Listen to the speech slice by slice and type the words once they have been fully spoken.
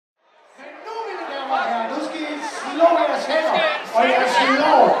slå jeres hænder og jeres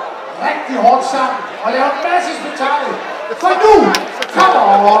lår rigtig hårdt sammen og lave en masse spektakel. For nu kommer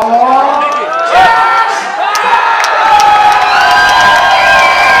Jazz!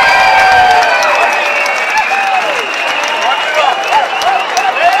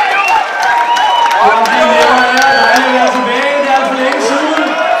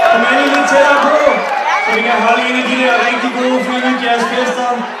 Vi kan holde en af de der rigtig gode Femø Jazz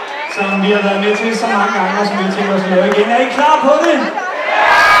Festival, som vi har været med til så mange gange, og som vi tænker os at lave igen. Er I klar på det?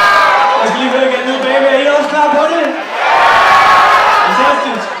 Jeg skal lige høre igen nu bagved. Er I også klar på det?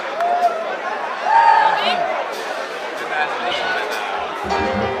 Fantastisk!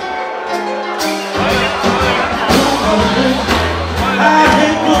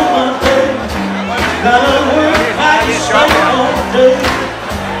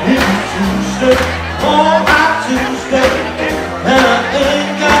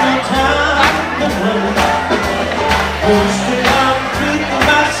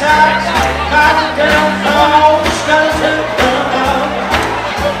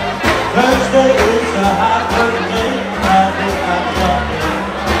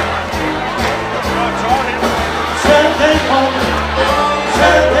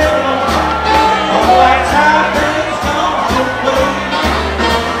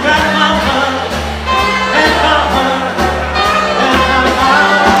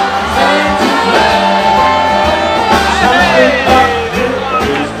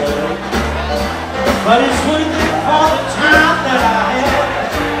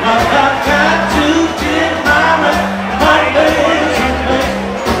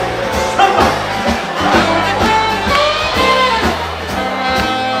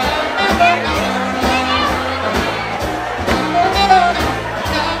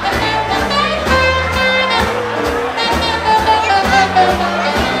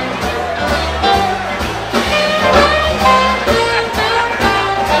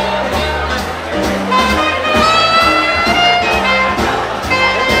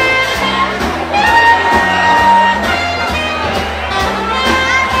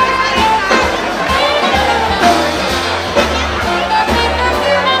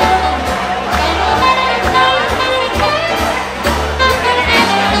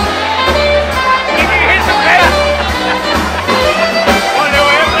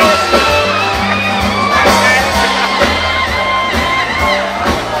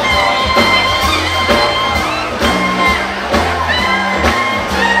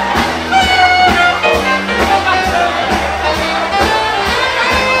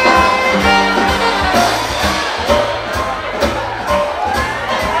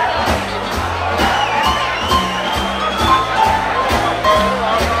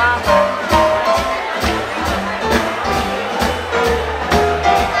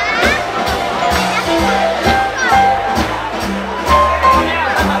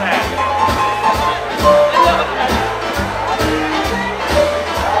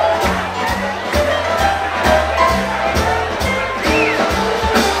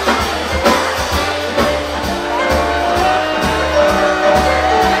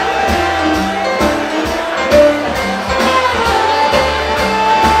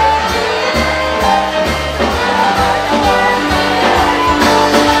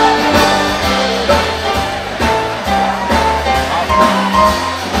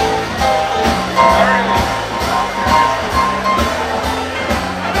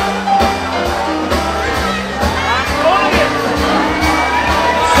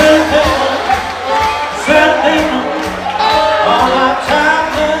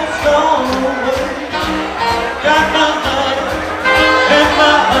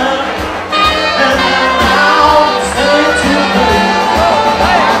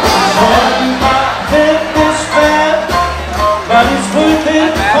 But it's worth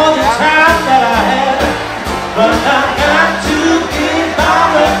it for the time that I had. But I've got to get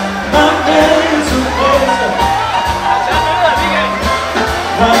my days away.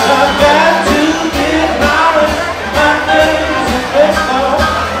 But I've got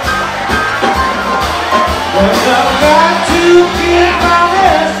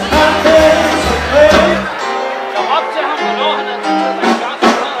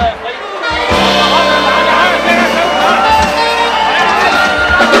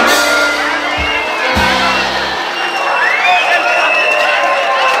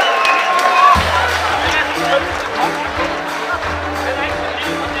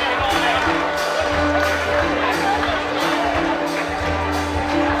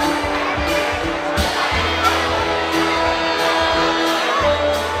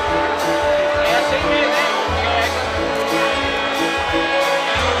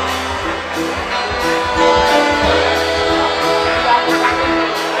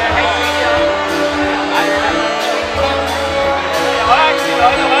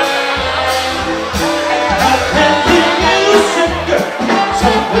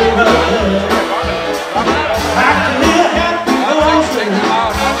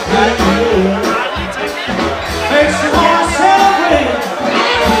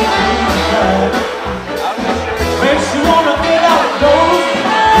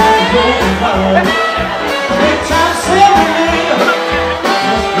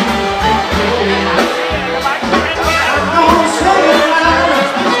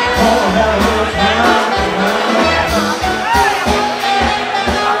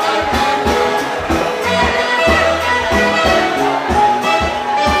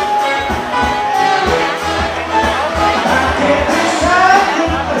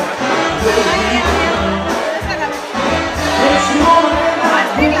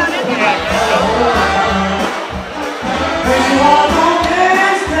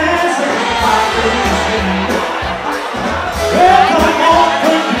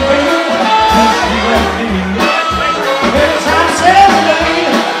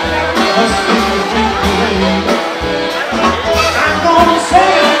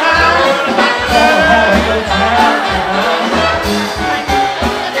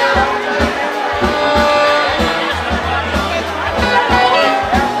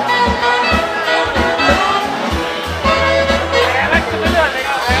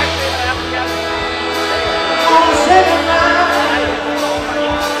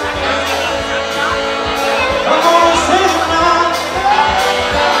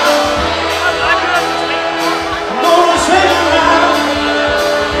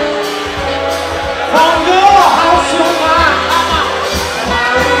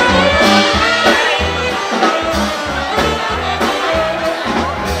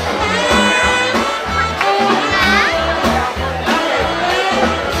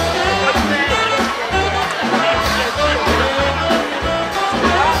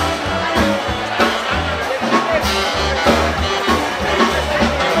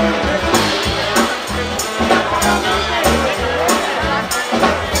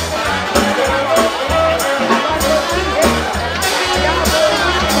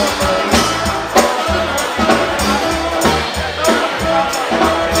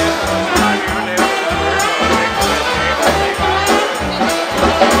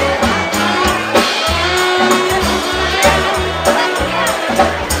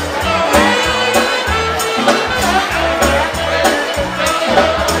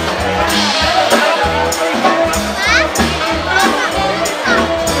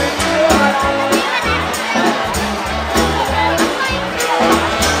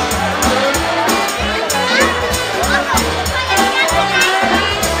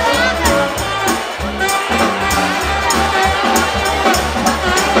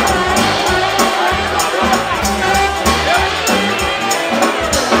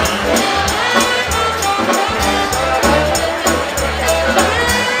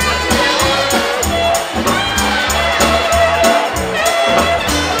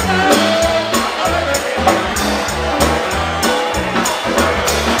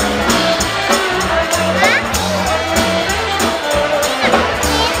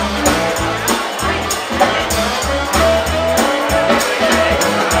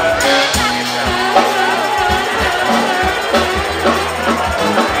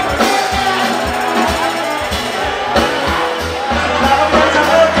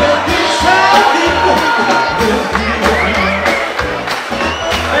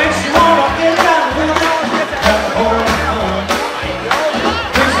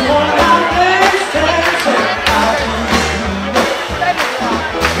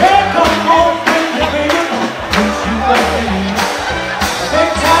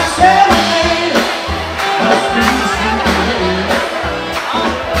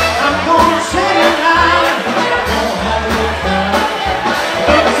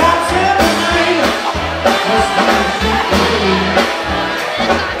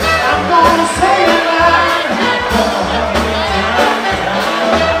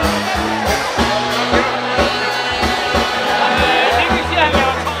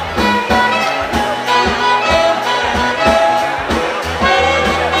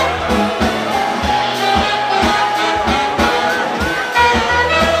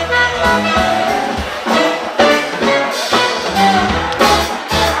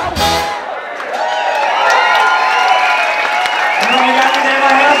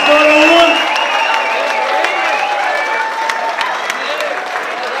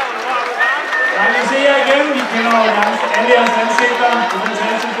alle jeres ansigter, det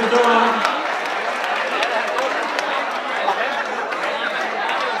fantastiske stående.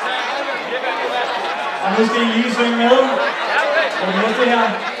 Og nu skal I lige synge med på det næste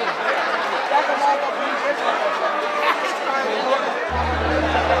her.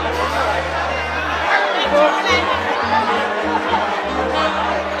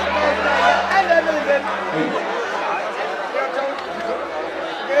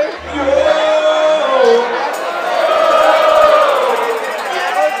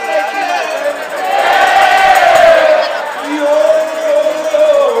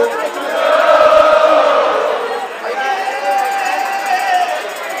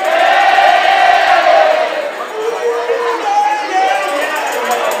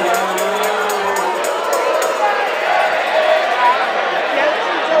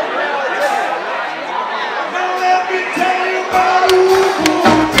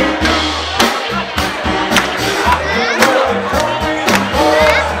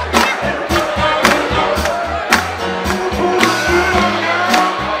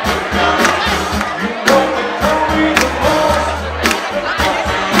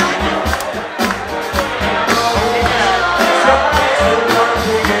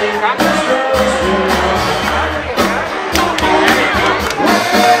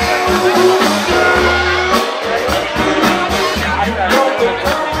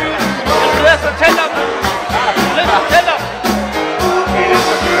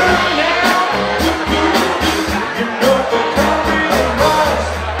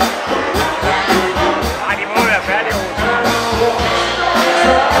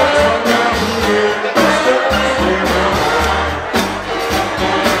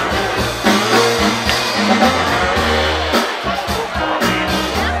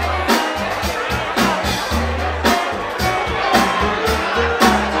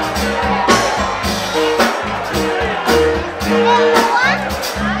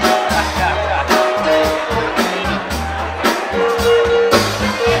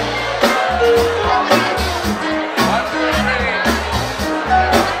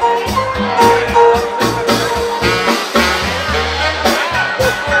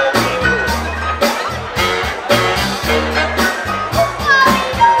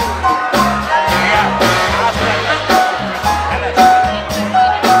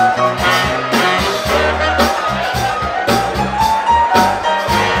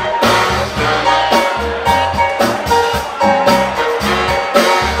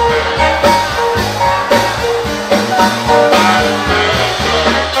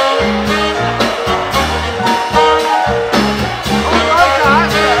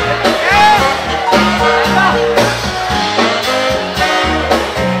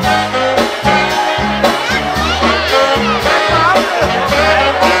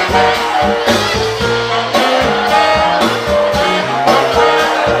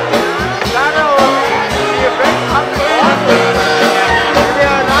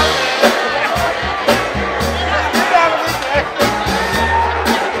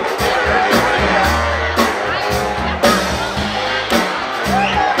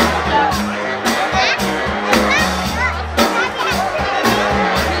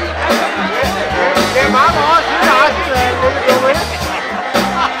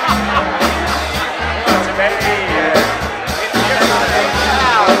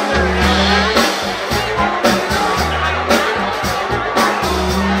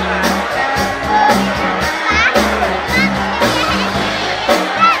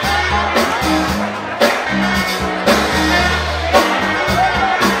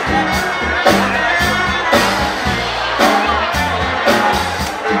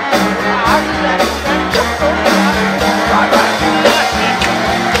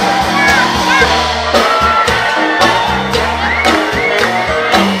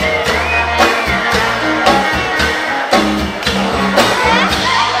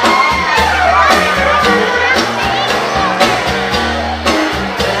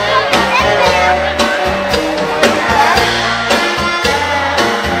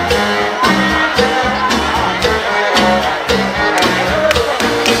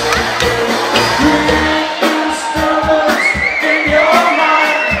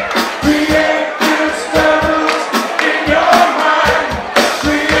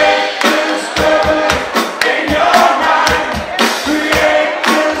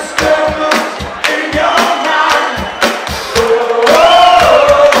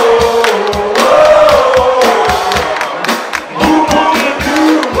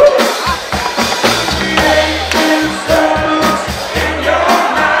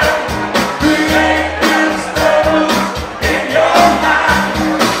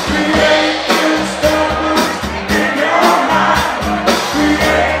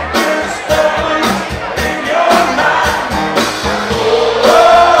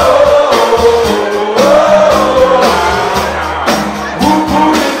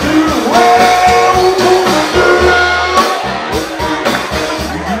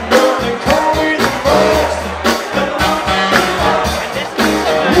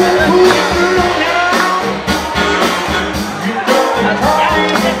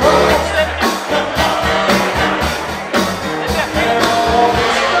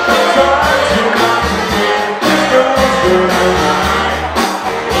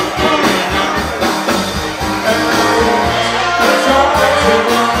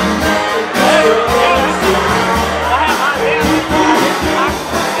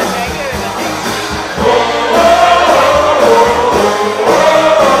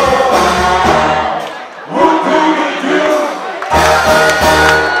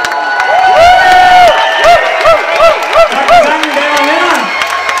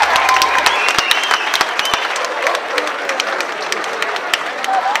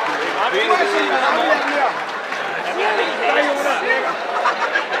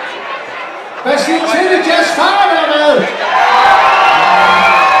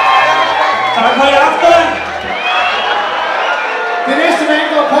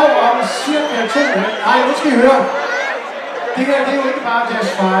 to. Nej, nu skal I høre. Det her, det er jo ikke bare Jazz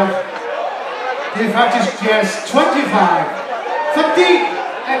 5. Det er faktisk Jazz 25. Fordi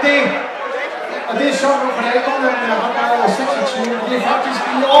at det, og det er sjovt nu, for der er ikke nogen, der er ret meget over 26, men det er faktisk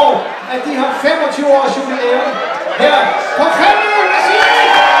i år, at de har 25 års jubilæum her på Femø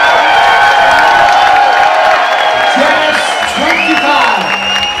Jazz 25.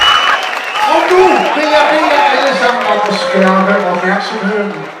 Og nu vil jeg bede jer alle sammen om at skærpe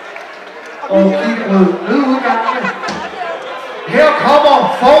opmærksomheden og kigge mod lydudgangene. Her kommer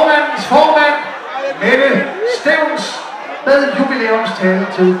formandens formand, Mette Stevns, med jubilæumstale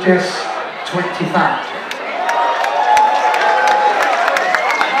til Jazz 25.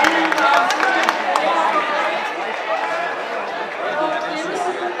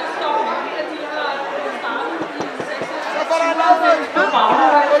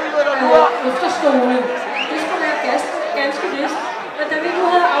 Efterskole. Det skulle være ganske vist. Men da vi nu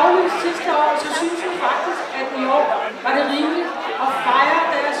havde aflyst sidste år, så synes vi faktisk, at i år var det rimeligt at fejre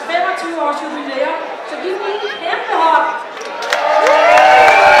deres 25 års jubilæum. Så giv dem en kæmpe hånd.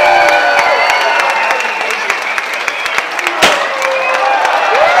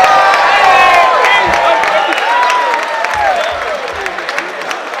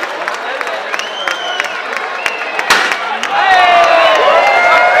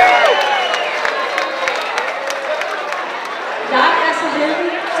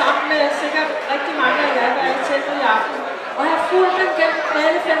 Og have fulgt dem gennem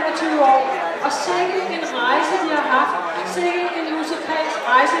alle 25 år. Og sikke en rejse, de har haft. Sikke en musikalsk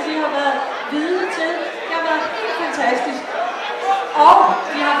rejse, de har været vidne til. Det har været helt fantastisk. Og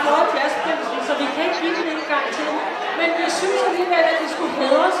de har fået jazzprisen, så vi kan ikke give den en gang til. Men vi synes alligevel, at de skulle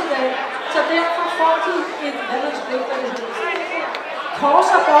hædres i dag. Så derfor får de et kors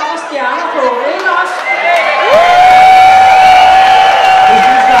og bånd og stjerner på. Ikke også? Det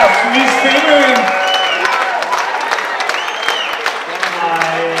synes jeg, Miss Femø.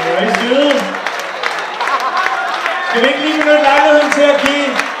 Skal vi ikke lige benytte lejligheden til at give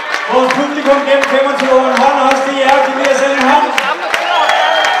vores publikum gennem 25 år en hånd, og også det jer, de vil selv en hånd?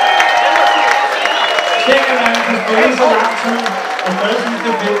 Tænk, at man kan spille så lang tid, og stadig synes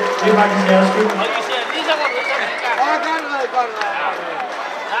det er fedt. Det er faktisk jeres skyld.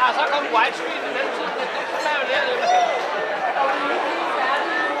 Ja, så kom widescreen i mellemtiden. Så er jo det lidt.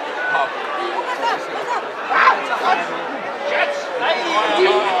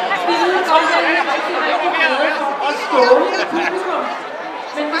 Vi ved godt, at det er rigtig glade for at skåle i publikum.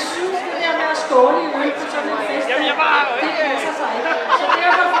 Men vi synes, det der med at skåle i øl på sådan en fest, det passer sig ikke. Så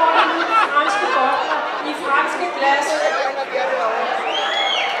derfor får vi nu franske bobler i franske glas.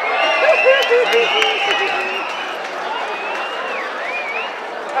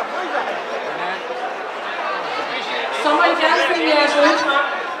 Så må I gerne finde jeres øl frem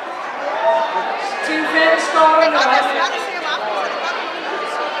til en fælles skål med resten.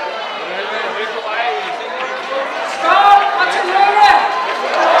 Skål og tillykke!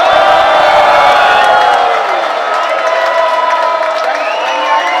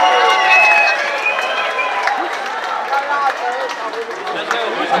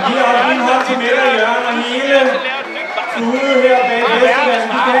 Og giv også min hånd til Mette og Jørgen og hele klude her bag festivalen.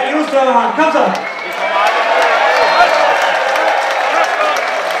 Vi skal have endnu større hånd. Kom så!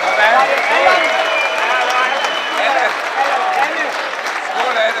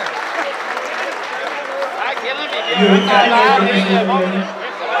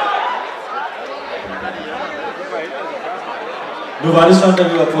 Nu var det sådan, da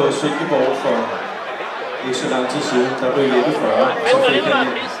vi var på Silkeborg for ikke så lang tid siden, der blev Jeppe 40, og så fik han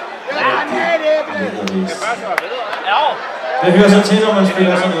en rigtig ledervist. Det hører så til, når man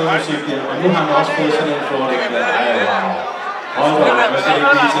spiller sådan noget musik her, og nu har han også fået sådan en flot ikke der. Hold da, hvad skal det ikke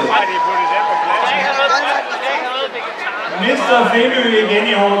blive til? Mester Femø igen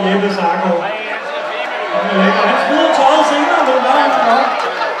i år, Jeppe Sarkov. Han smider tøjet senere, det var han godt.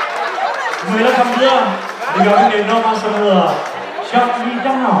 Nu må hellere komme videre. Vi gør med et nummer, som hedder Shut Me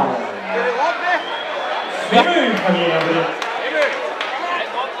Down. Femø premiere på det.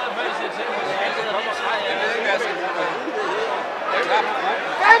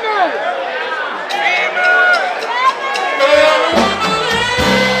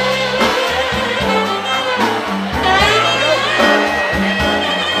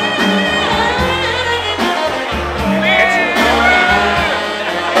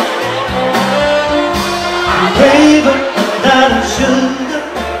 That I should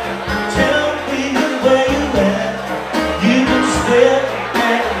tell me where you at. You can stare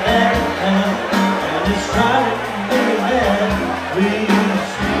at that time, and it's trying to make me mad. We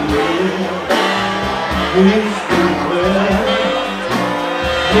used to well, we used to well,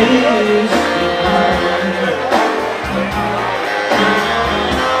 we used to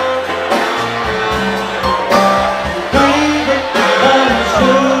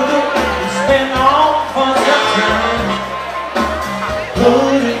sugar, it's been on for some time.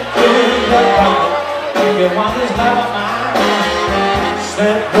 Put it in your pocket, if you want this love of mine.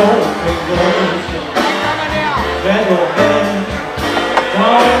 Snap your fingers, let your hand,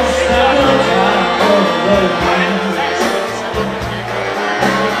 don't stop your time for the way.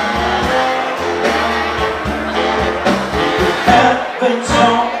 Having so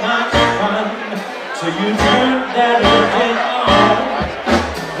much fun till you turn that engine on,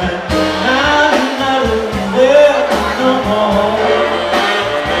 and now you're not there no more.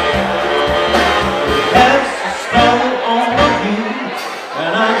 It has a spell on you,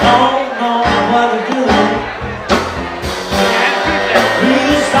 and I don't know what to do.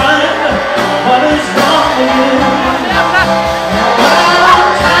 Please find what is wrong with you.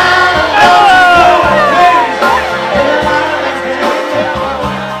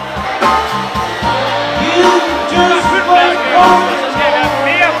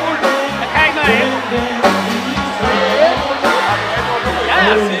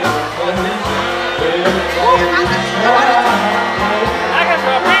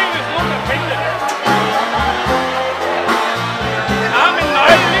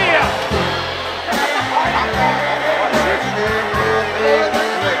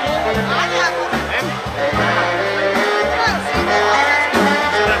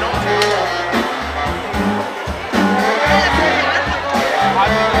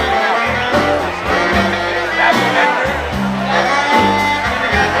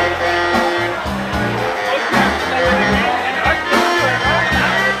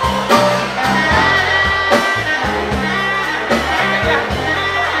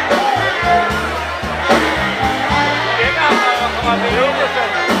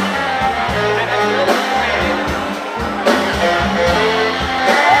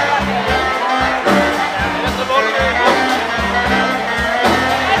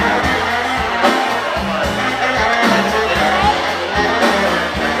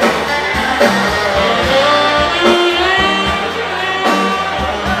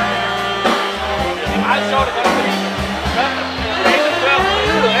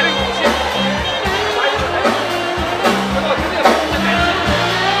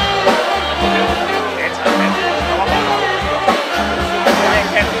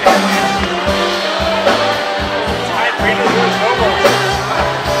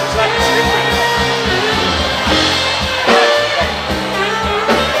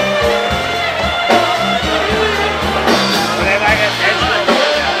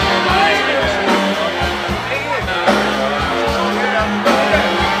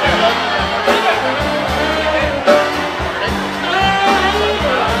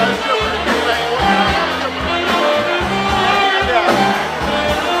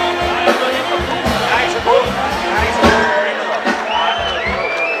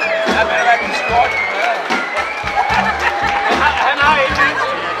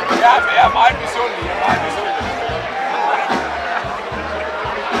 Jeg er meget misundelig. Nej,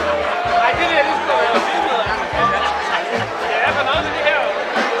 det er det, jeg lige skulle have været filmet. Ja, for noget med det her.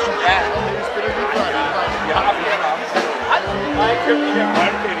 Ja, vi spiller lige før. Vi har flere navne. Nej, jeg købte de her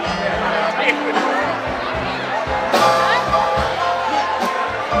højpætte.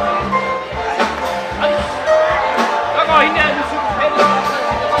 Så går hende der i musik.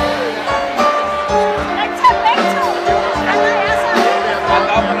 Hold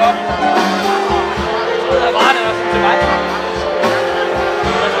op. Der var det også til mig.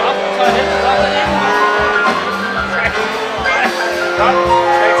 Så er det.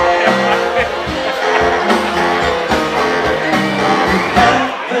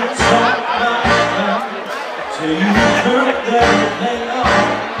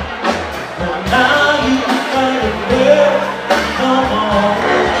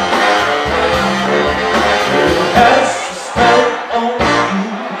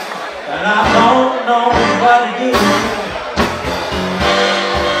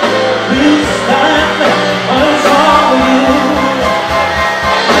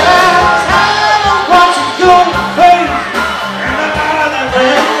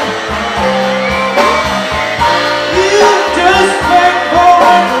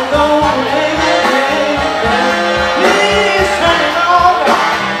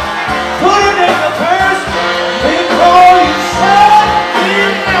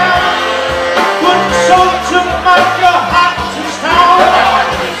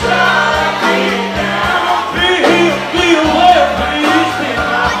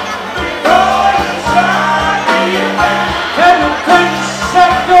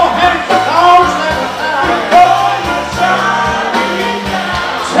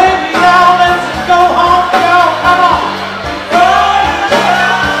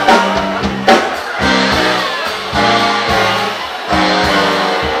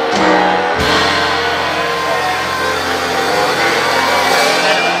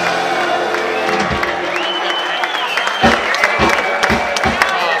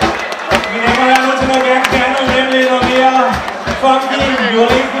 funky New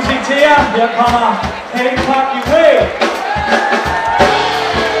Orleans musik til jer. Her kommer Kentucky Way.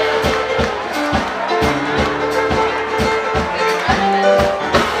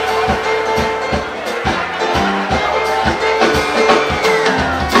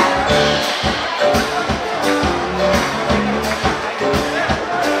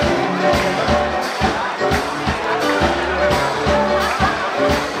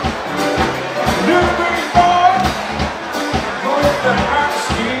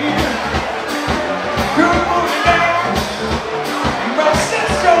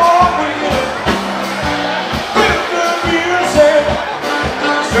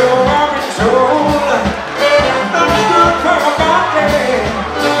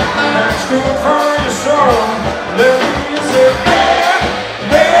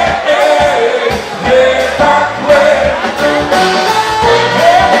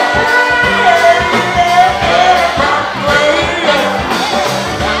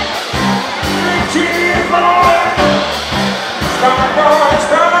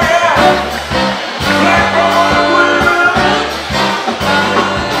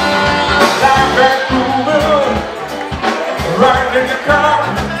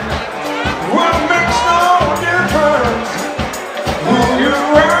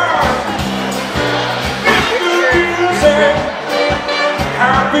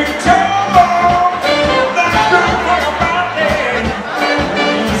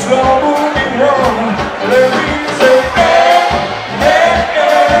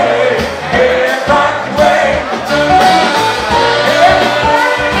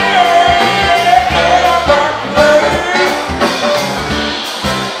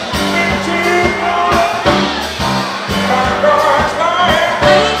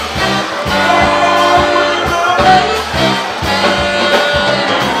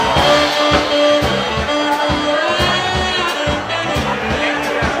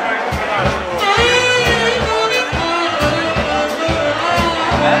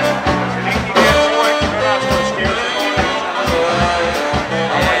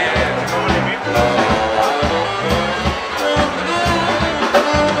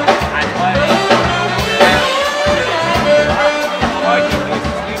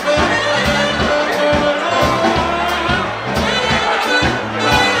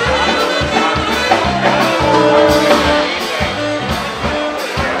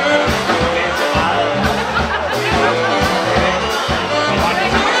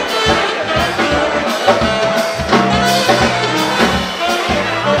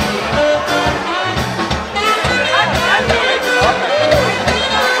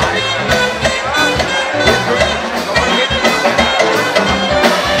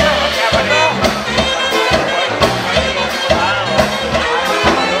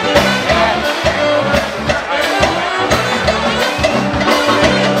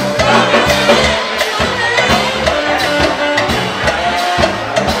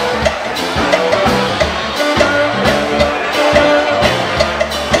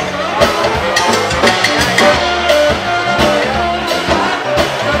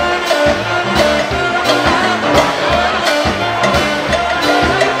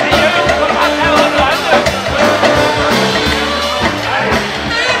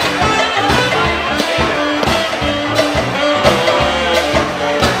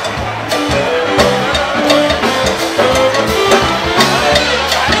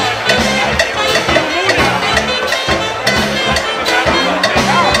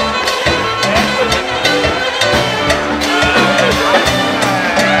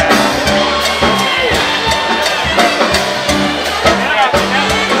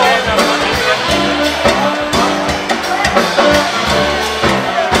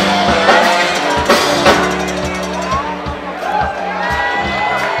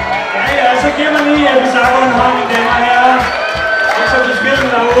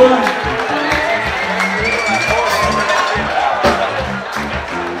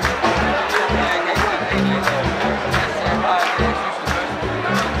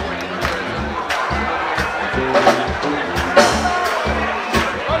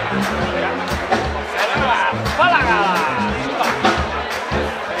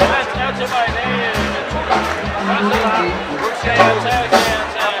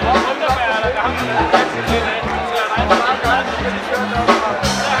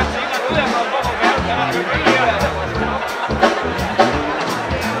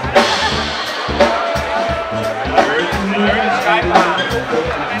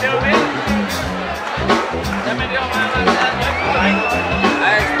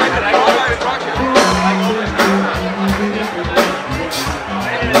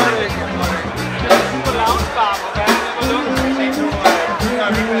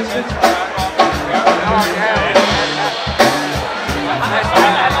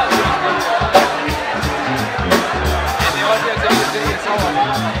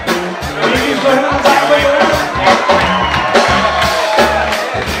 slå hænderne sammen på jorden.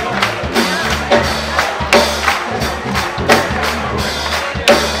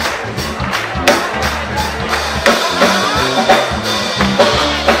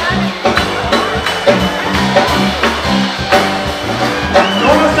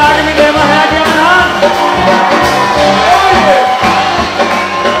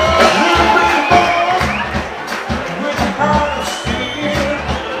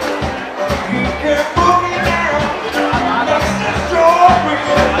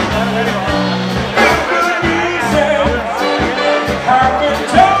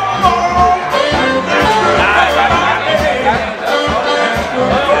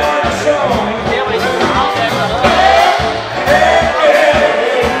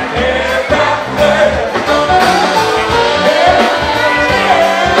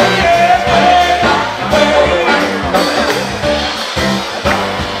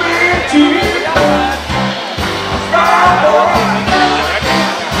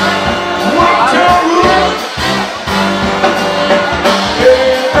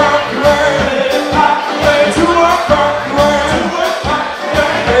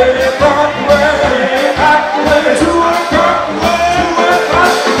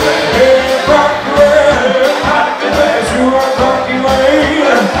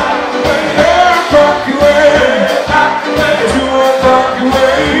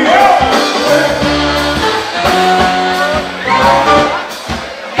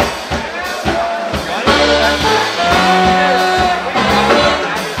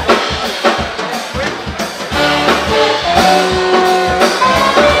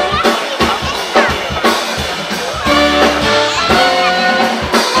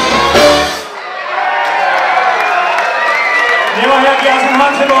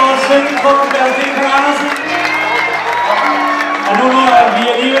 Og nu når vi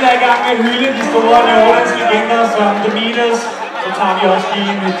alligevel er i gang med at hylde de store neolands legender som The Beatles, så tager vi også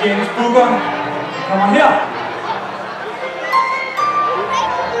lige med James Booker. Kommer her.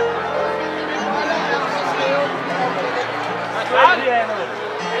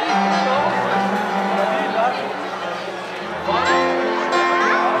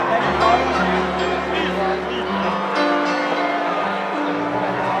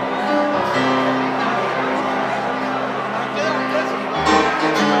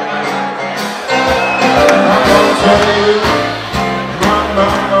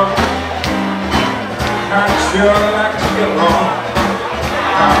 Sure like to get along.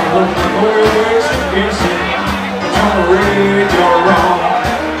 I hope the words against it. Don't read you're wrong.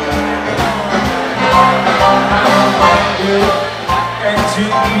 I'm good and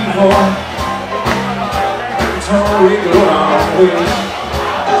evil. Don't read your wrong ways.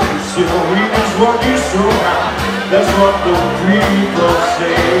 You read is what you show now. That's what the people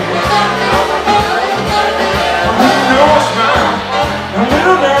say. Who knows now? A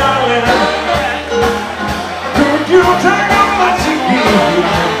little darling. You take up my TV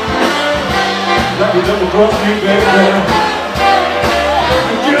like you double cross me, baby.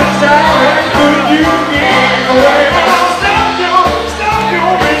 Just how could you get away? Stop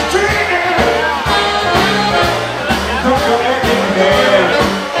your mistreating. Come your acting bad.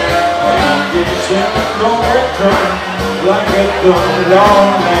 You get yourself no return like a good long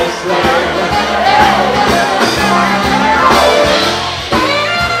night slave.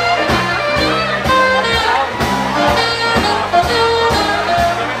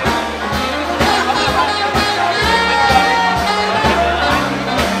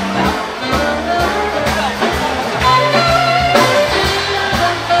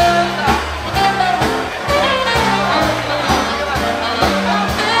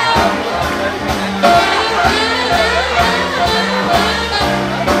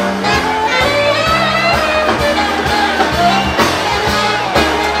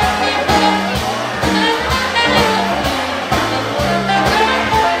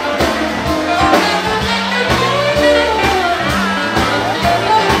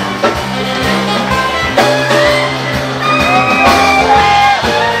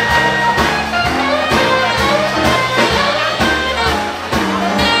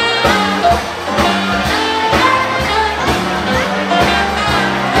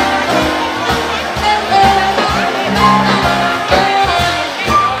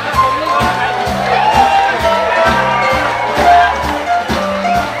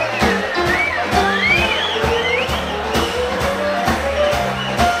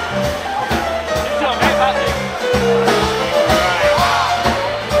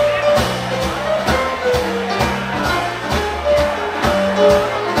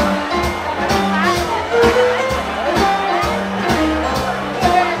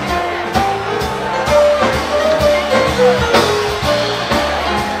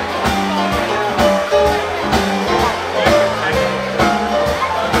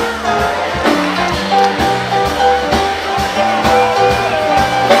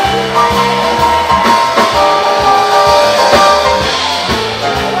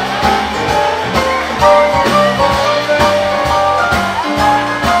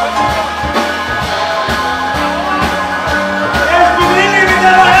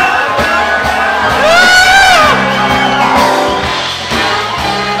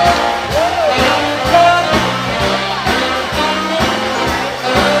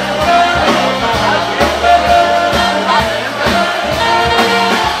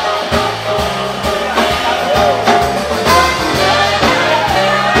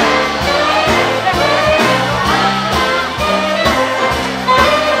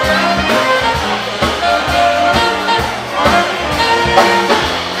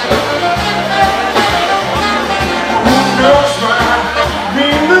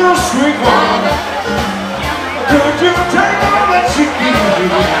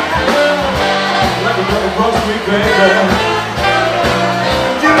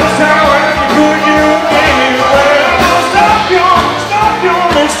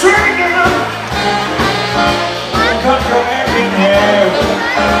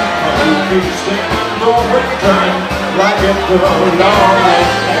 so long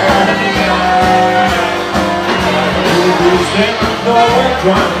and you said no and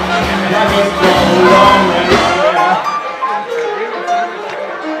run like it's so long and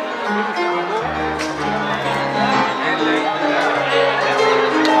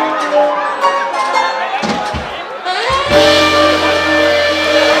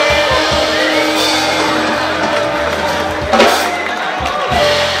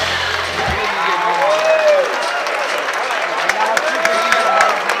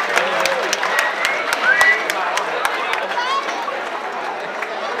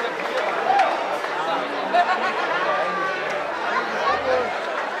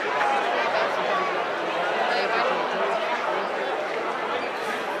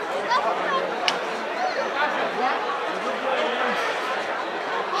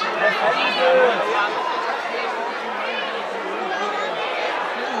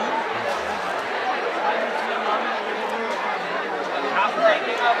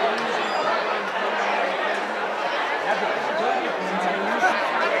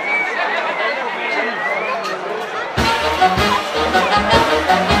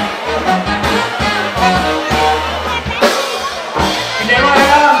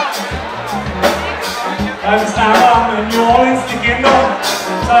Når vi snakker om New Orleans legender,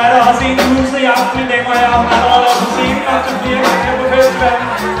 så er der også en i huset i aften, mine damer og herrer. Hun har allerede været på scenen op til flere gange her på festivalen.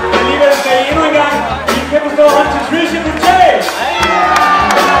 Men alligevel skal I endnu en gang. I kan forstå hånd til Tricia Boutet!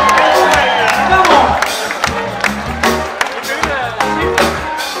 Kom on!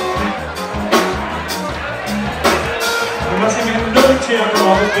 Vi må simpelthen nødt til at gå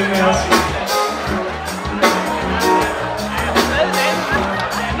op og spille med os.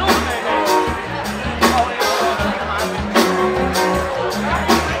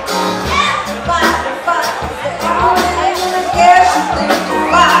 Bye.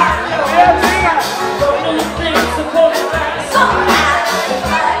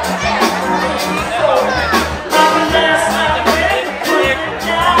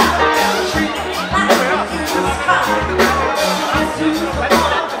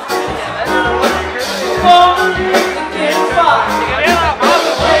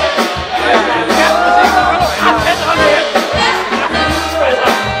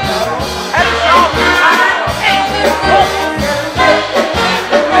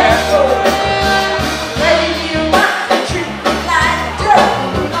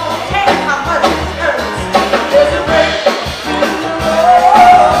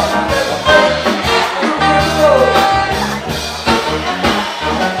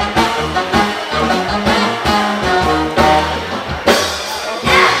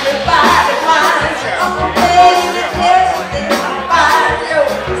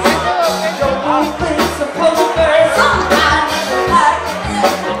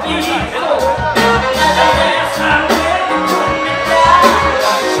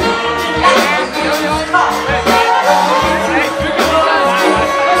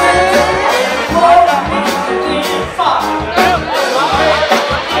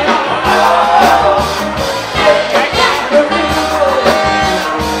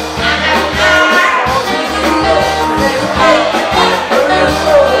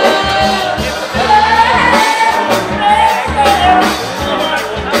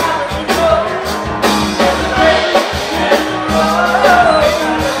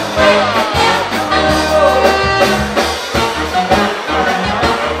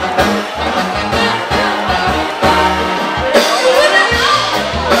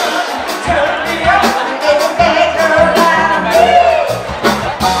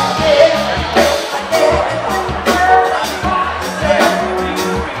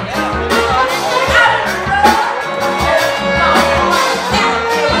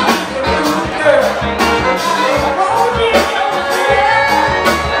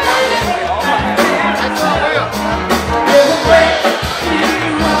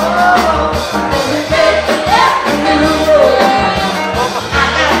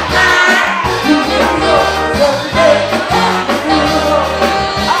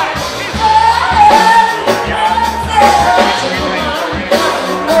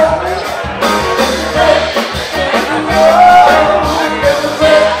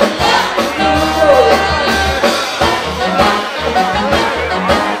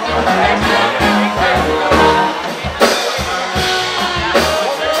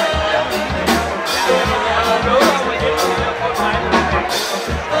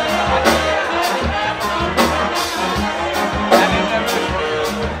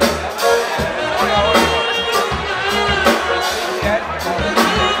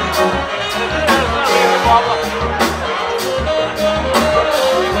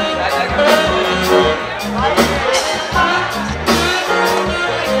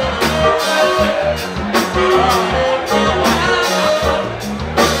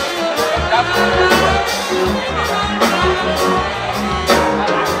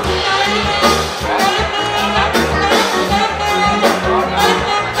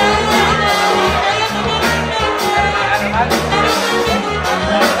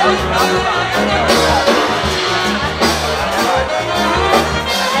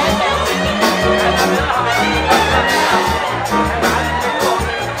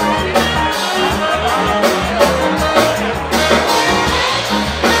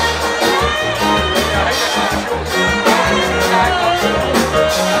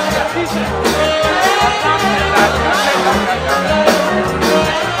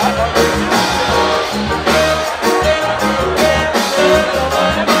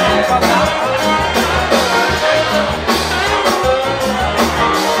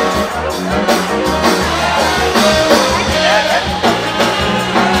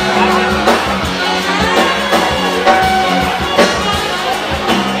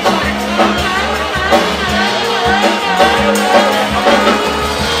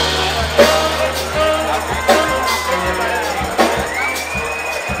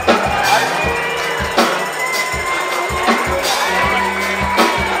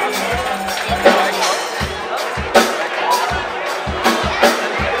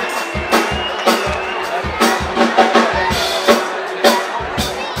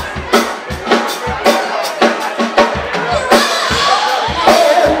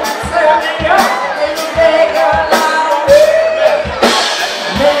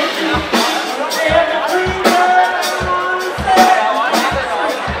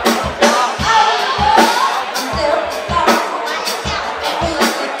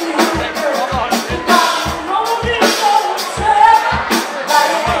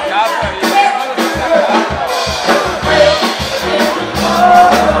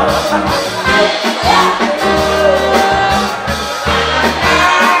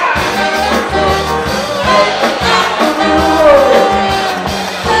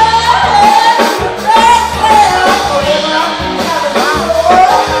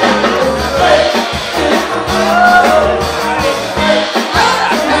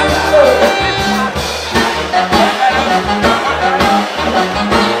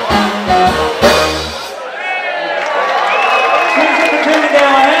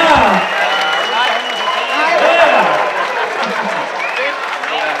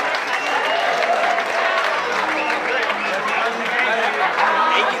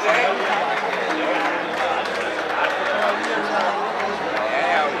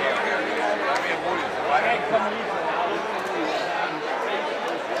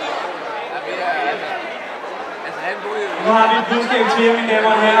 har vi et budskab til jer, mine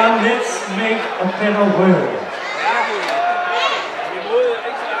damer og herrer. Let's make a better world.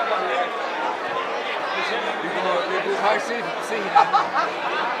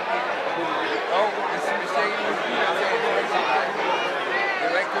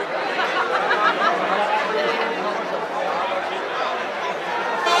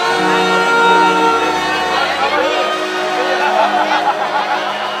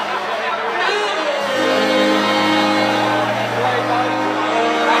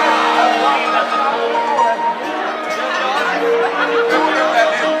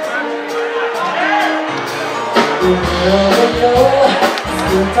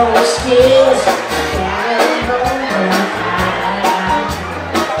 Those skills,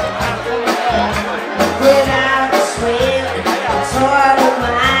 without the sweat, it's hard to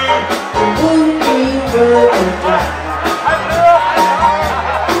mind. It wouldn't be worth the fight.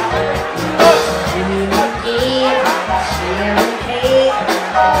 Share and pay,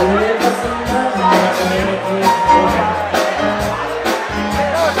 good for nothing.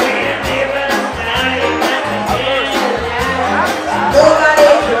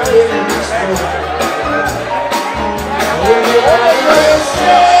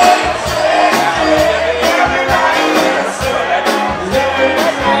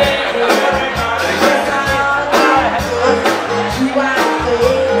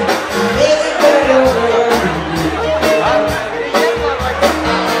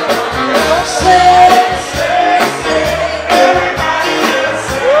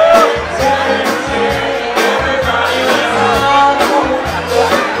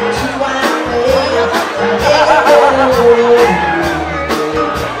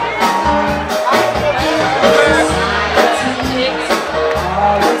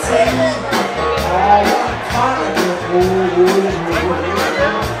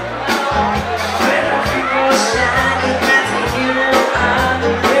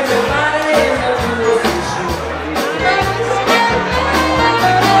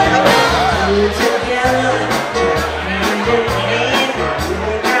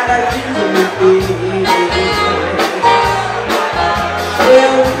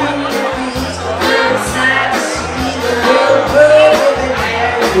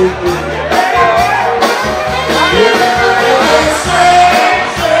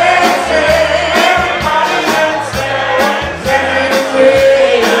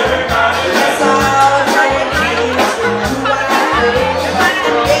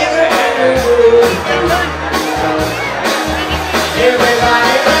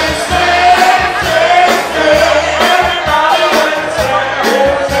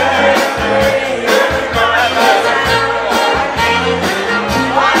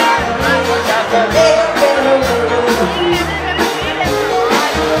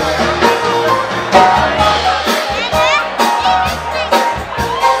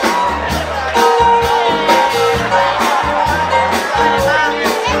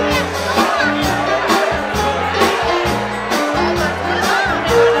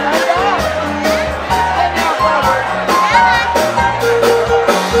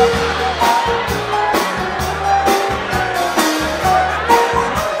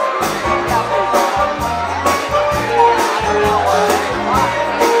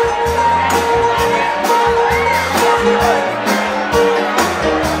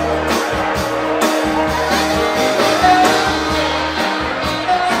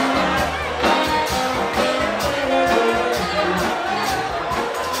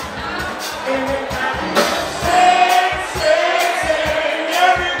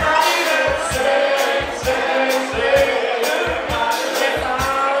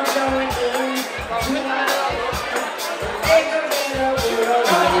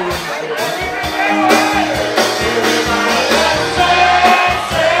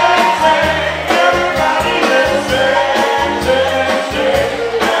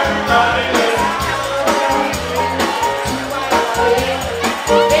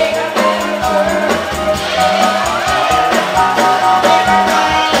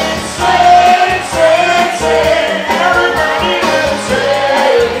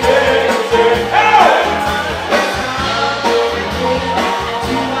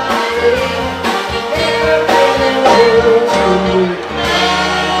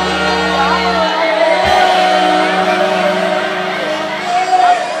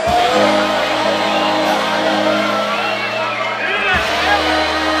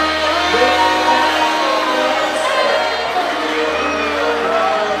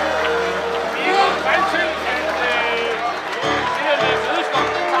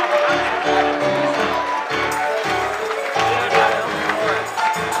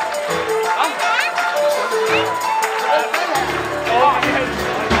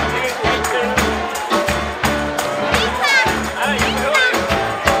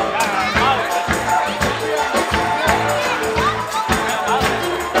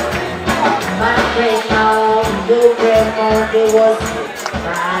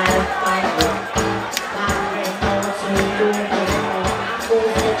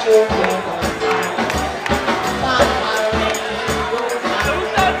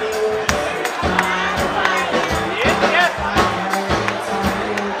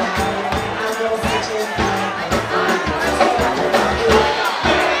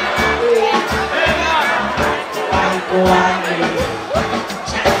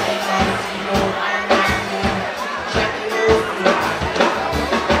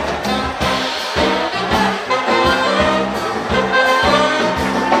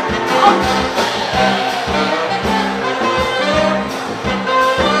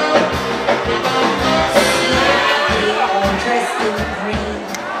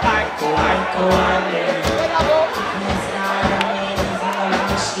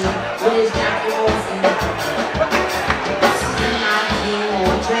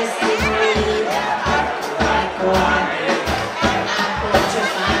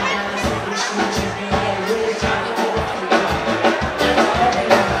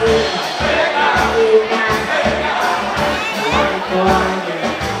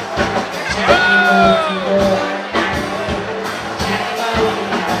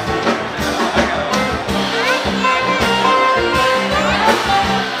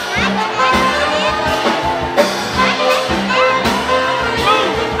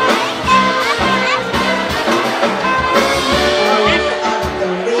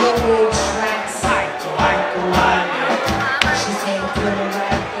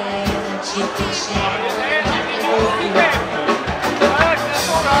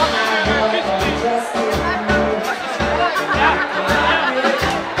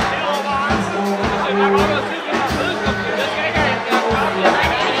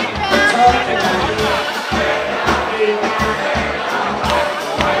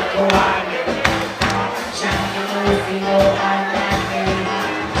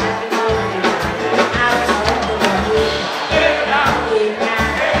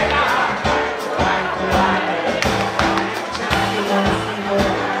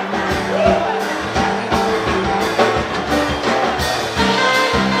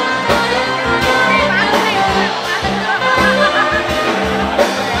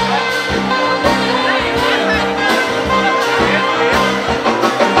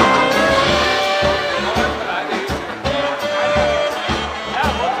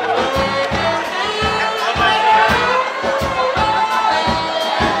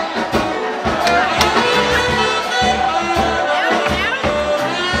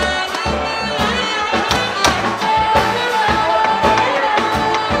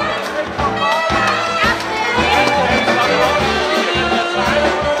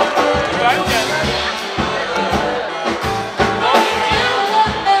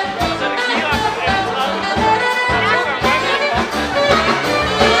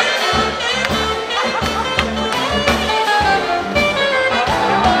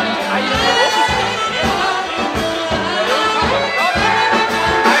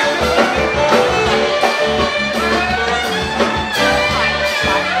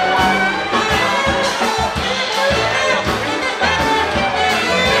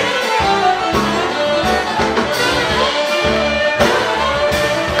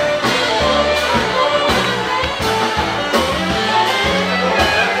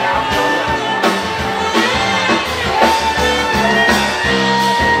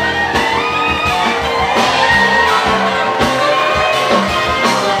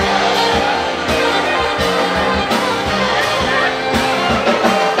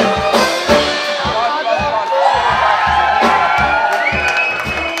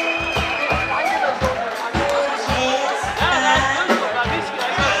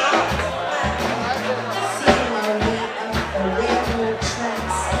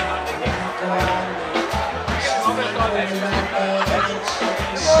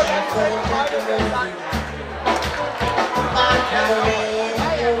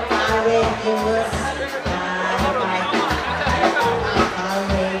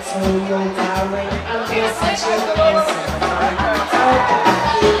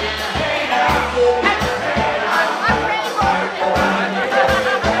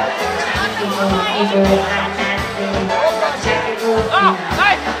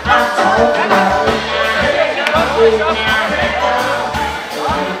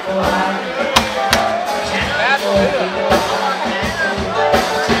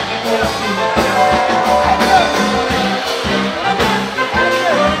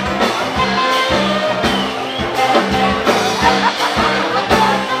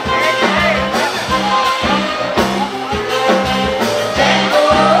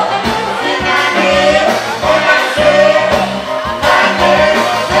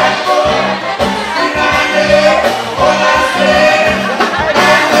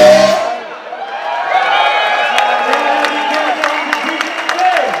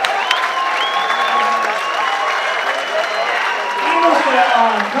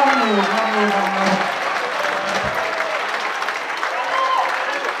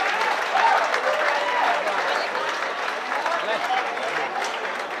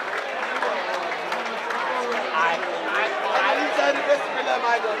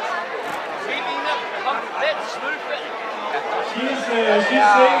 she's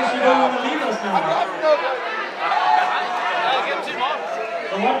saying she don't want to leave us now.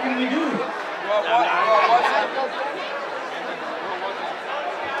 So what can we do?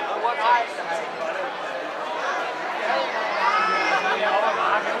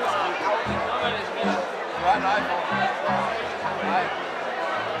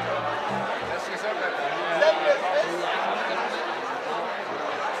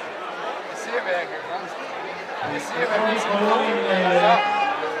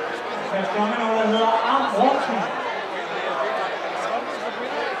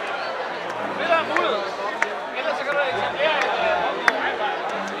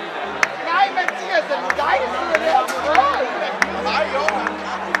 Nej, Mathias, det er dig, der sidder der. Nej, jo.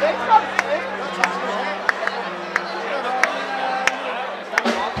 Velkommen.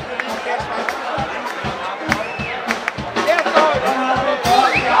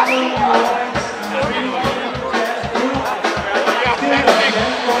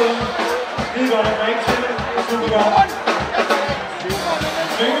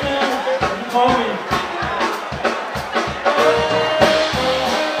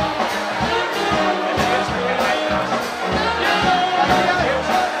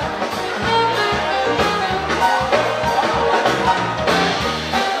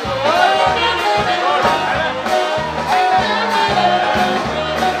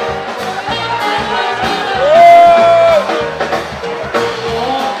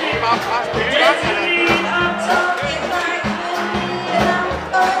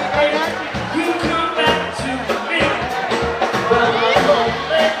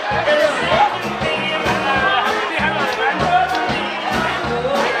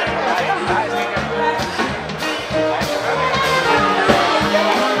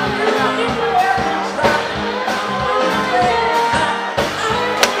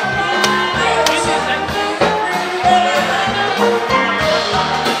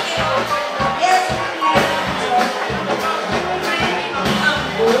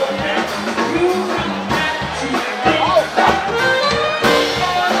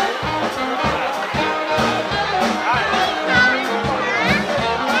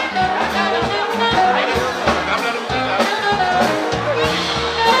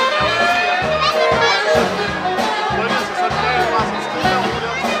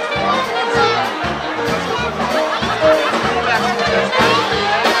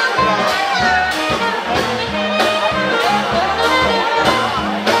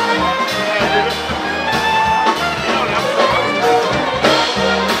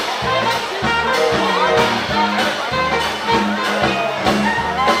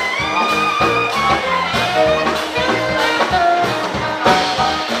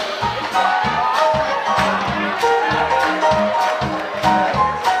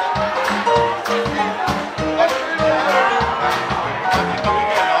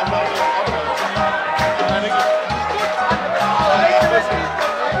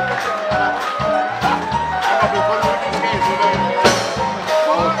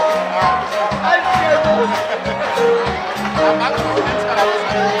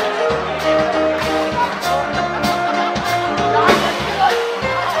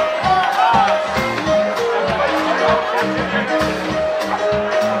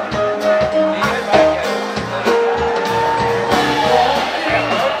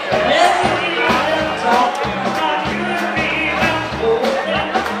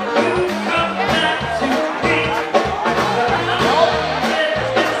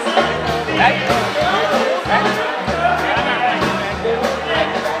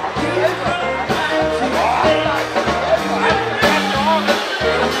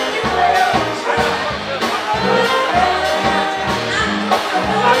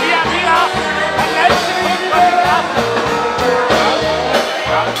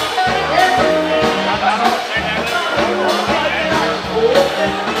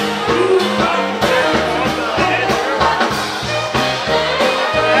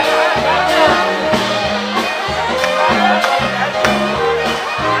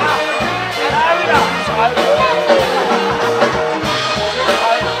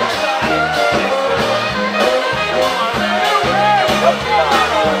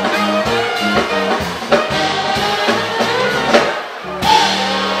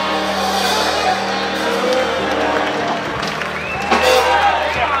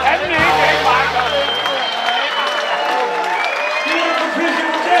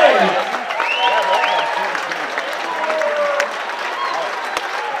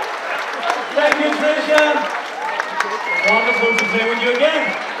 Wonderful to play with you again.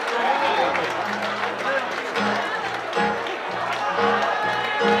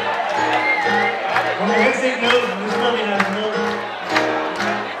 Kom, jeg kan ikke se noget. Nu sidder vi her med.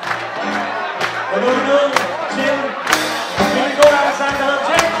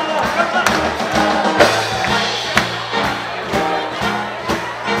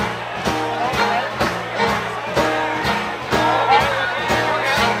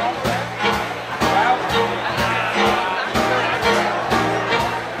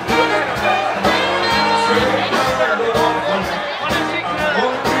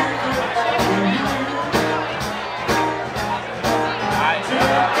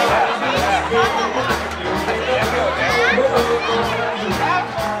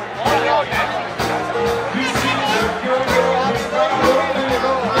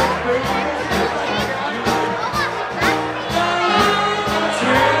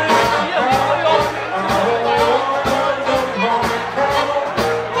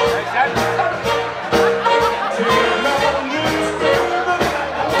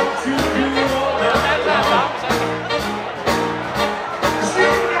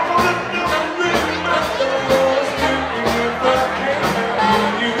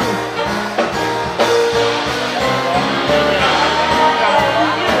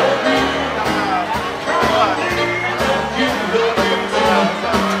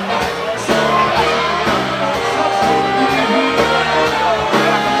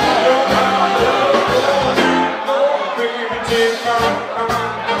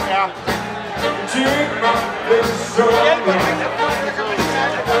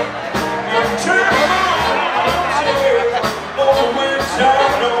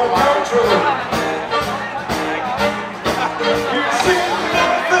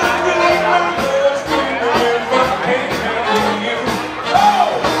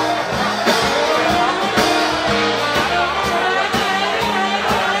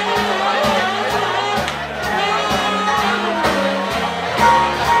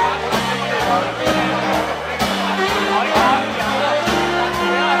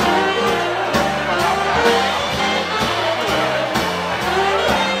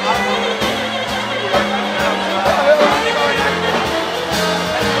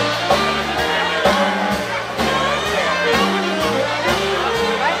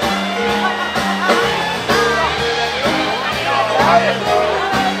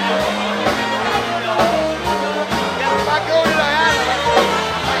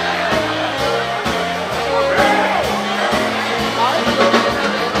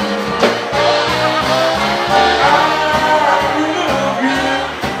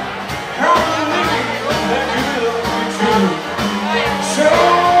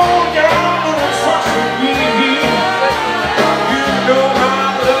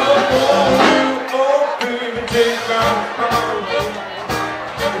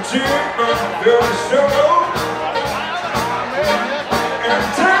 feel the struggle. And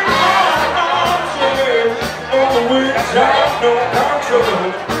take my arms over which I have no control.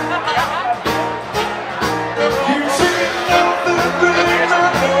 You see nothing really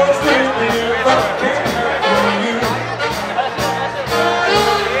matters with me if I can't have you.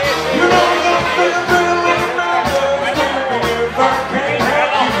 You know nothing really matters with me if I can't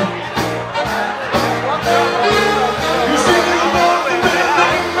have you. You see nothing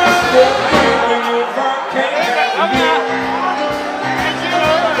really matters with me if I can't have you.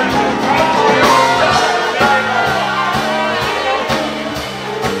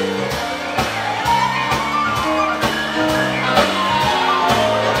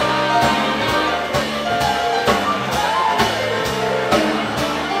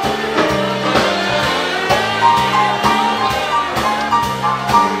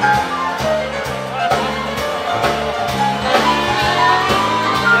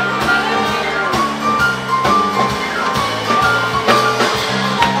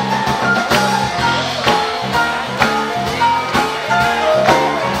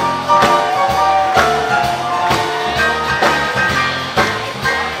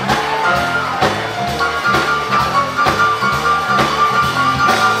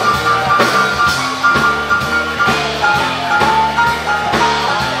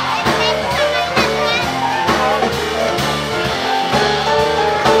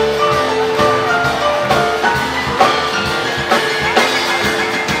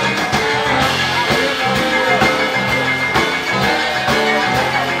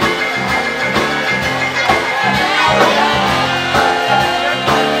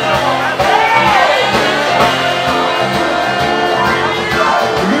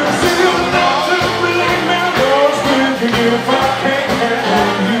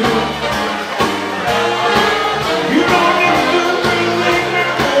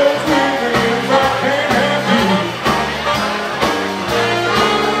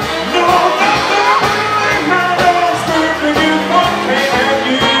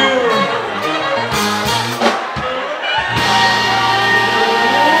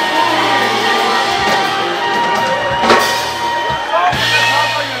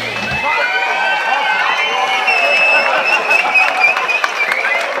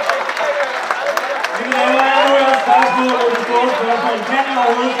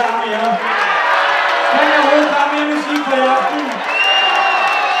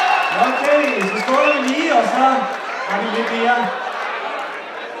 Okay, så skåler vi lige, og så har vi lidt mere.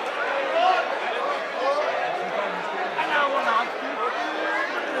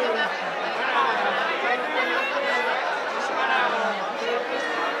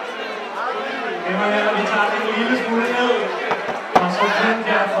 Vi tager det en lille smule ned, og så kun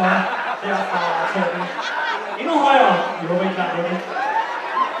derfra tager vi endnu højere. Jeg håber, I klarer det.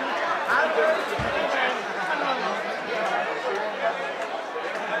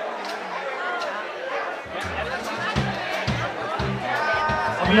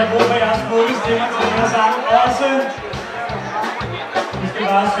 Vi har brug for jeres smukke stemmer til den her sang også. Vi skal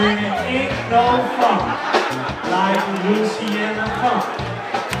bare synge Ain't No Fun, like Louisiana Fun.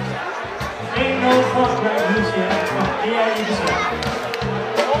 Ain't no fun like Louisiana Fun. Det er ikke svært.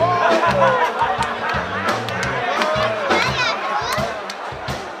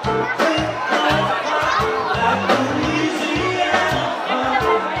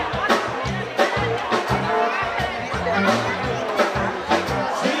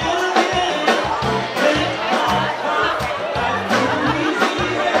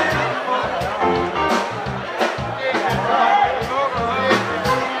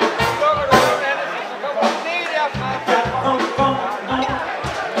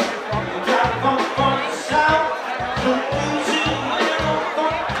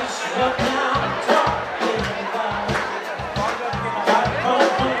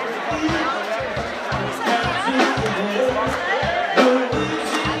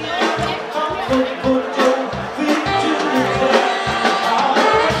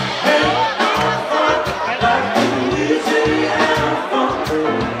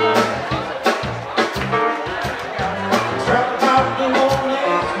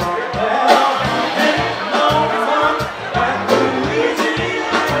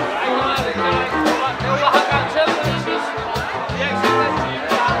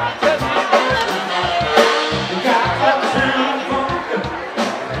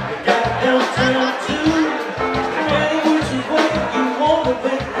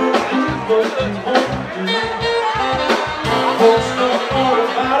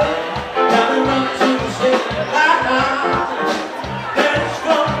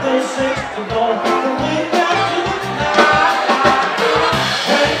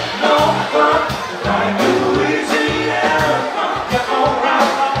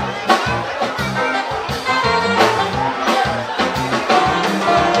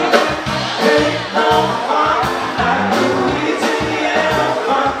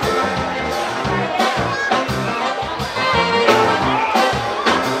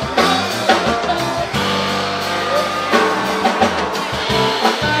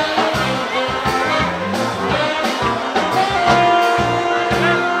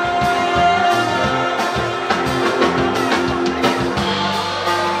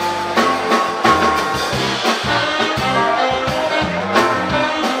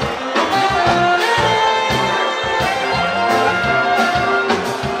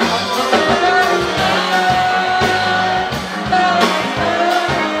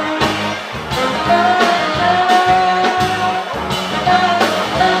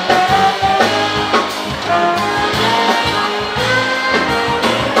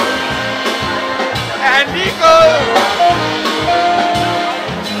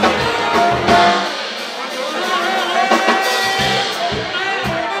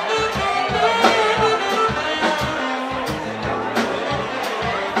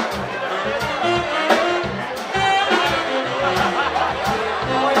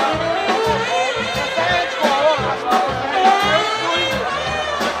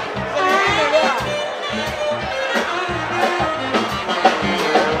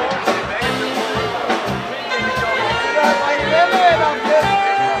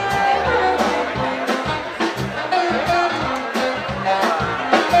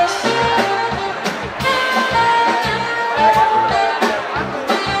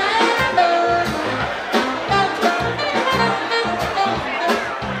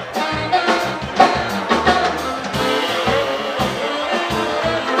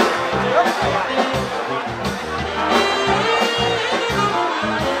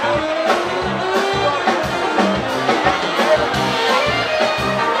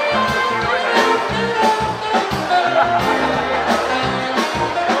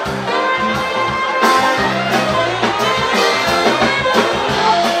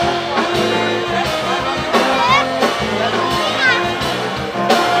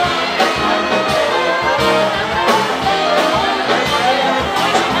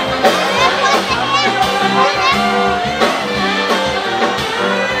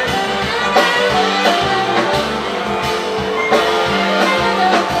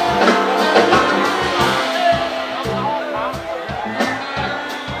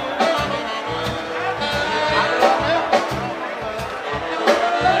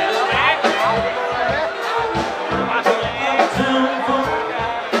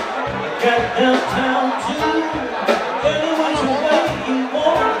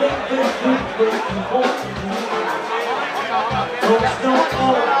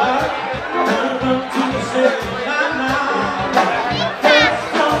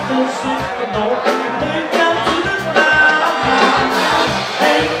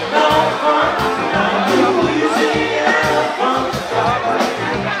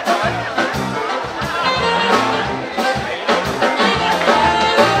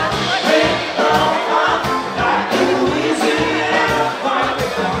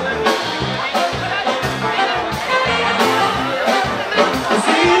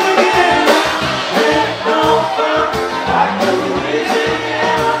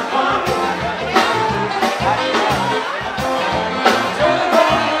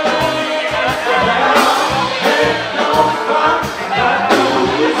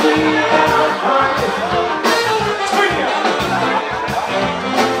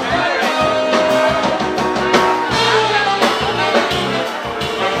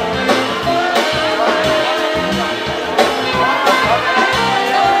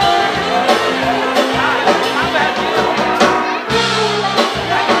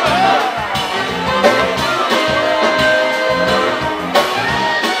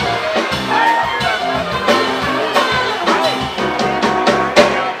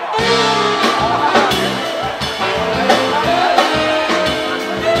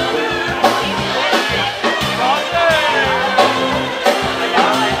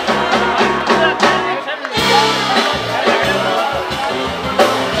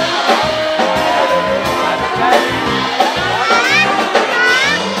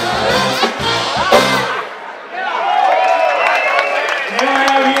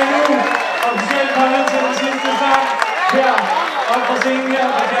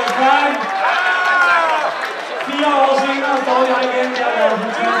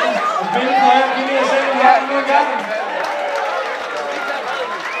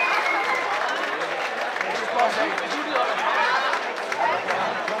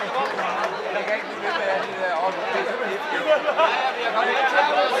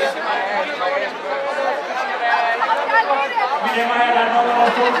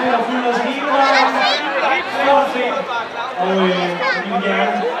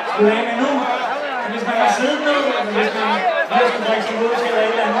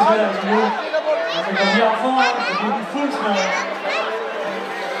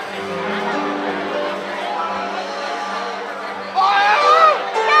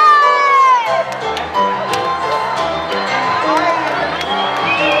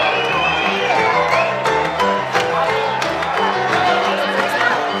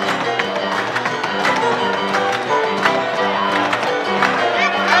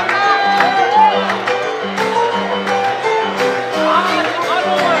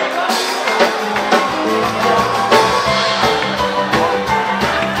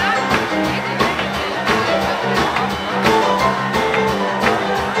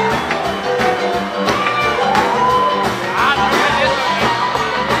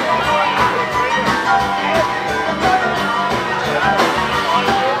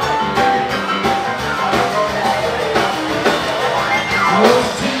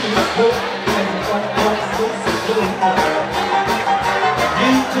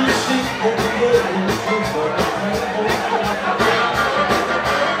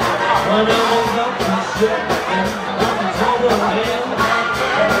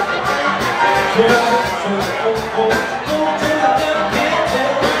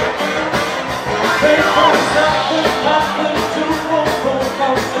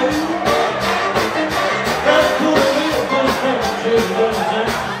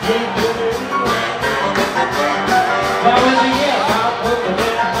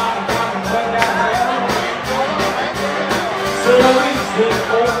 So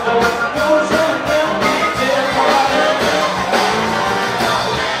we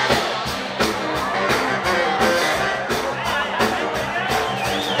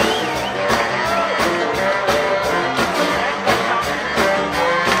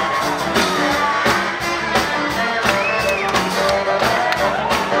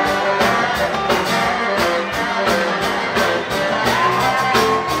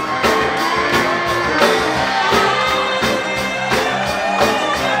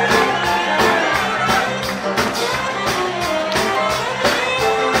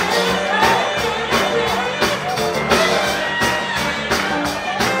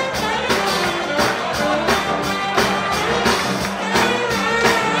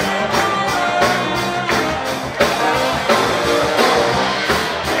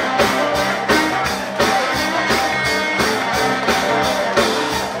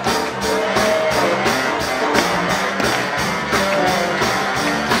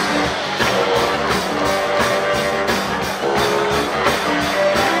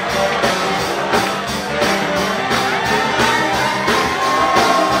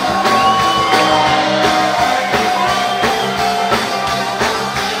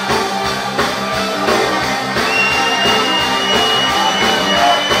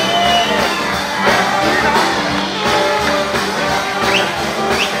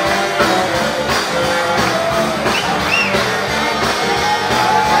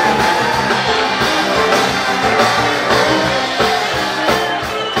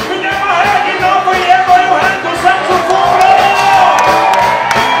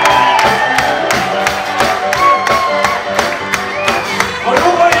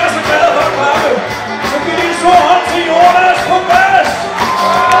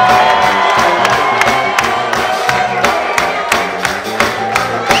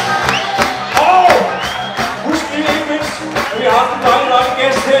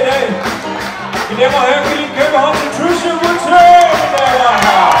damer og herrer, kan I kæmpe hånd til Karin Winther, damer og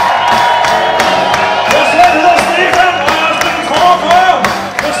herrer. Jeg ser det der Stefan, og jeg spiller tror på.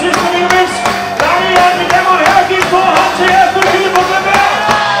 Men sidst men ikke mindst, lange i alt, mine damer og herrer, giv stor hånd til jer, spil gilde på Femø.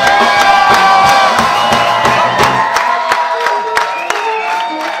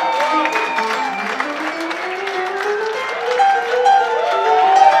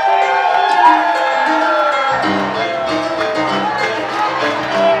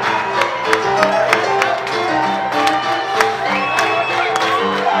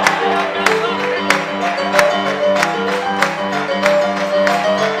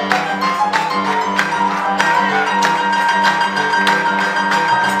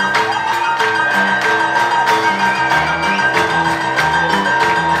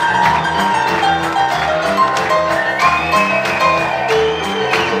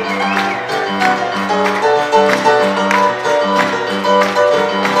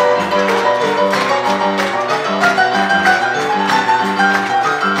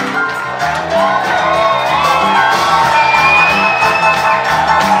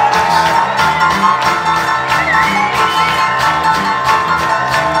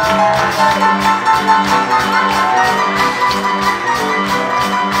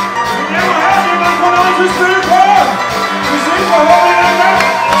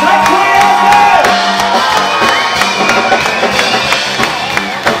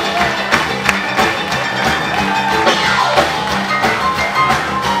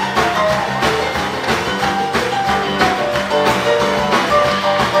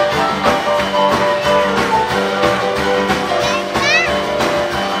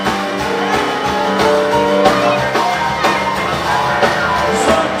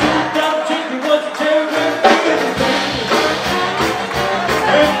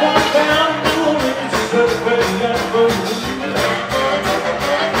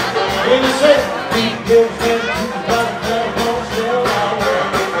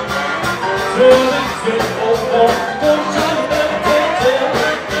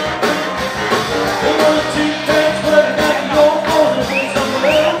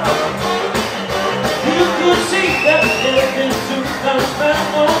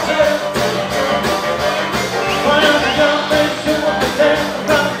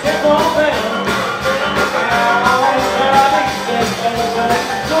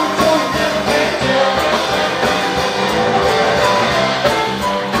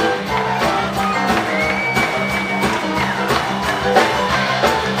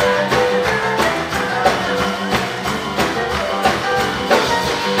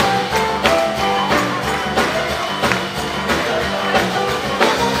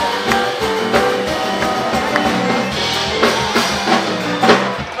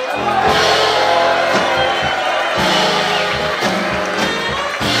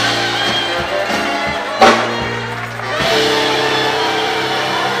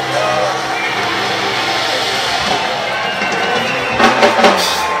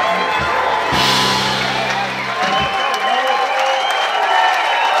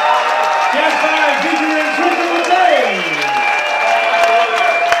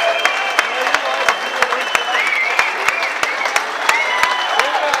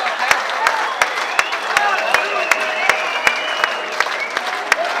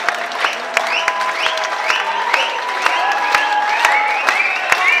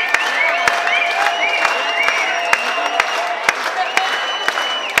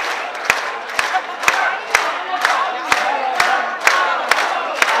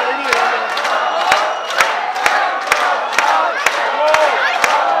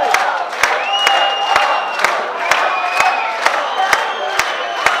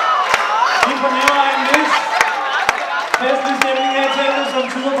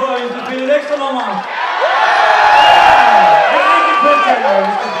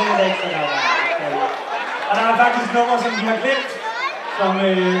 Og der er faktisk nummer, som vi har glemt, som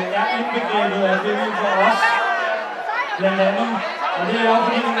er indbegrebet af Femø for os, blandt andet. Og det er også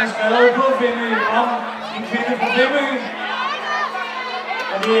fordi, den er skrevet på Femø om en kvinde fra Femø.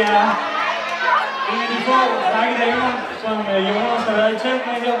 Og det er en af de få frække damer, som Jonas har været i telt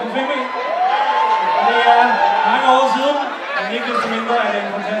med her på Femø. Og det er mange år siden, men ikke desto mindre er det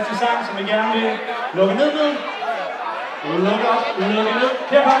en fantastisk sang, som vi gerne vil lukke ned med. Lukke op, lukke ned.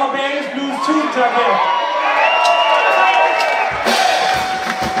 Her kommer Bagens Blues. Tusind tak her.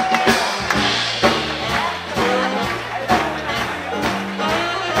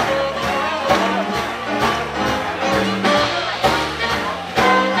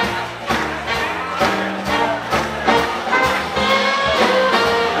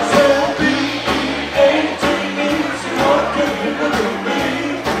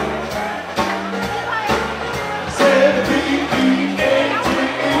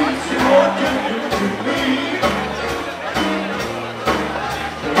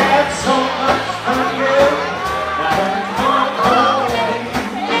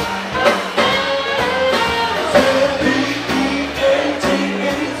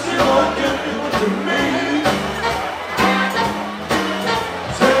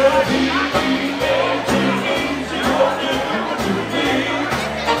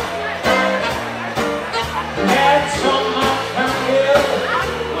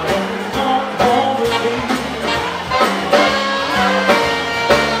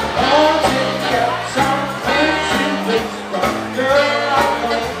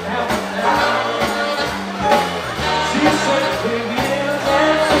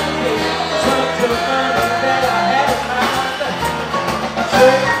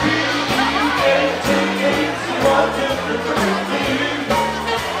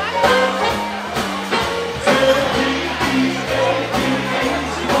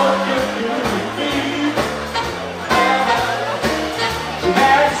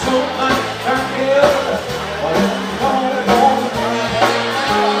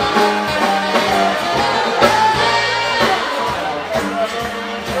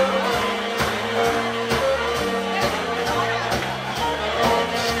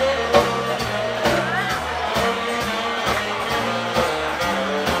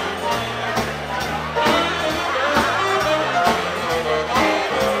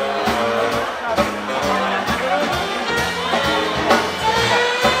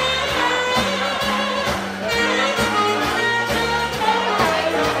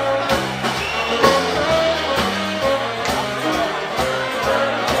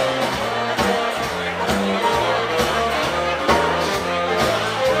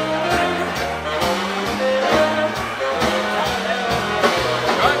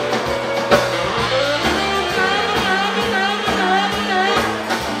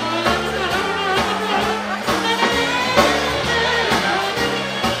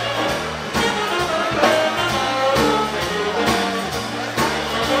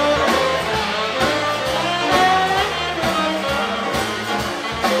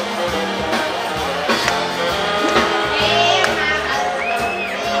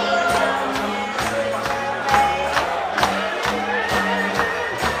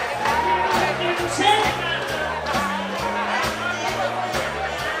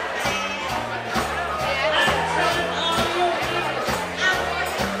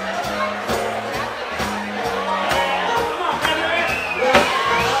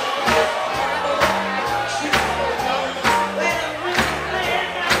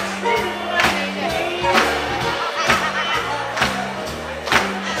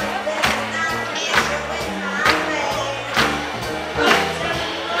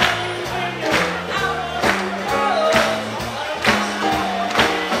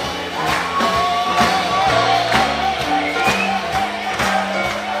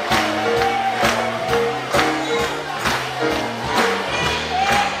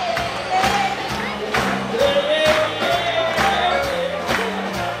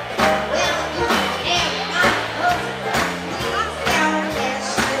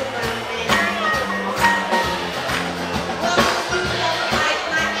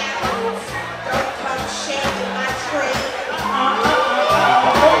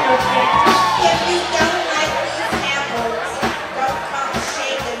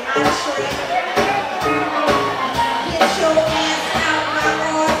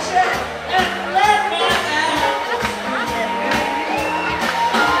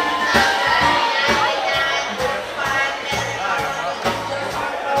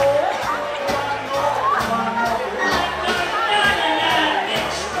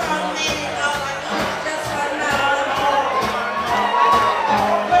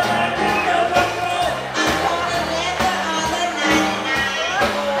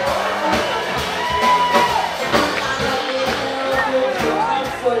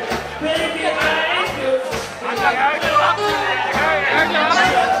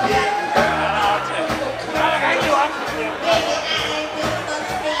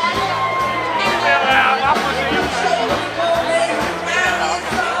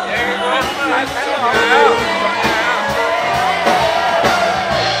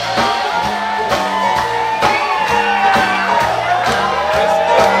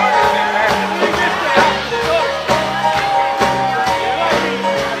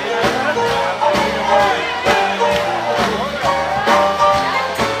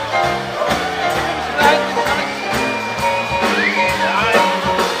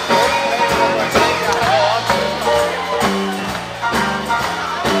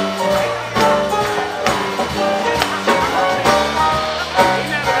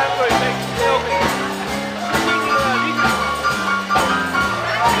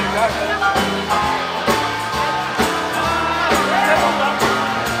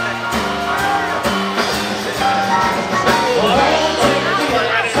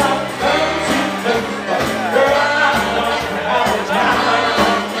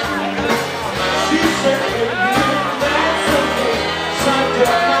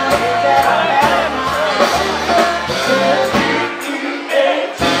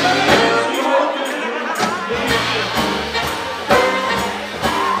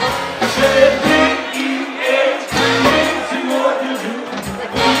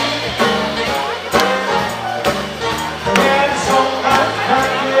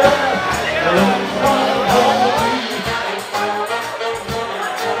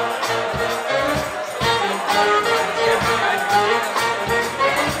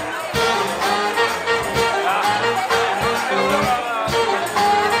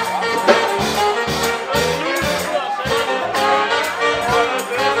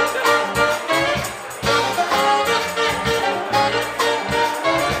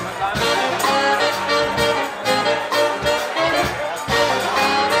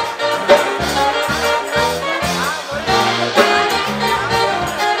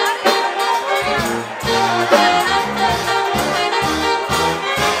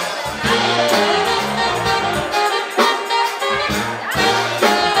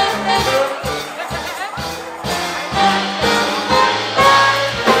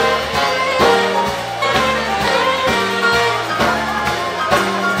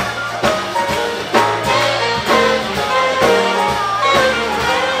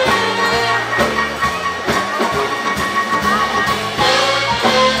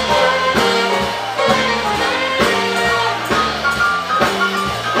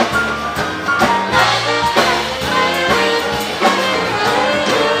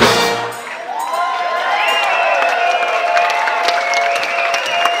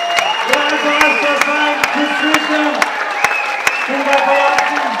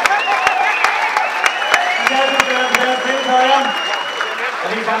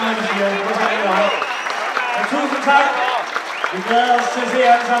 Tusind tak. Vi glæder os til at se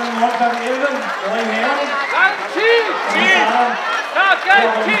jer alle sammen i morgen kl. 11 over i haven. Gang 10! 10! Start gang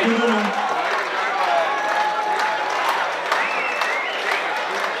 10!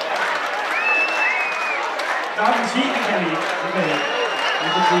 Klokken 10, det kan vi ikke. Det kan vi ikke. Vi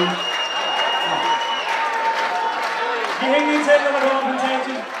kan sige. Vi hænger lige til, når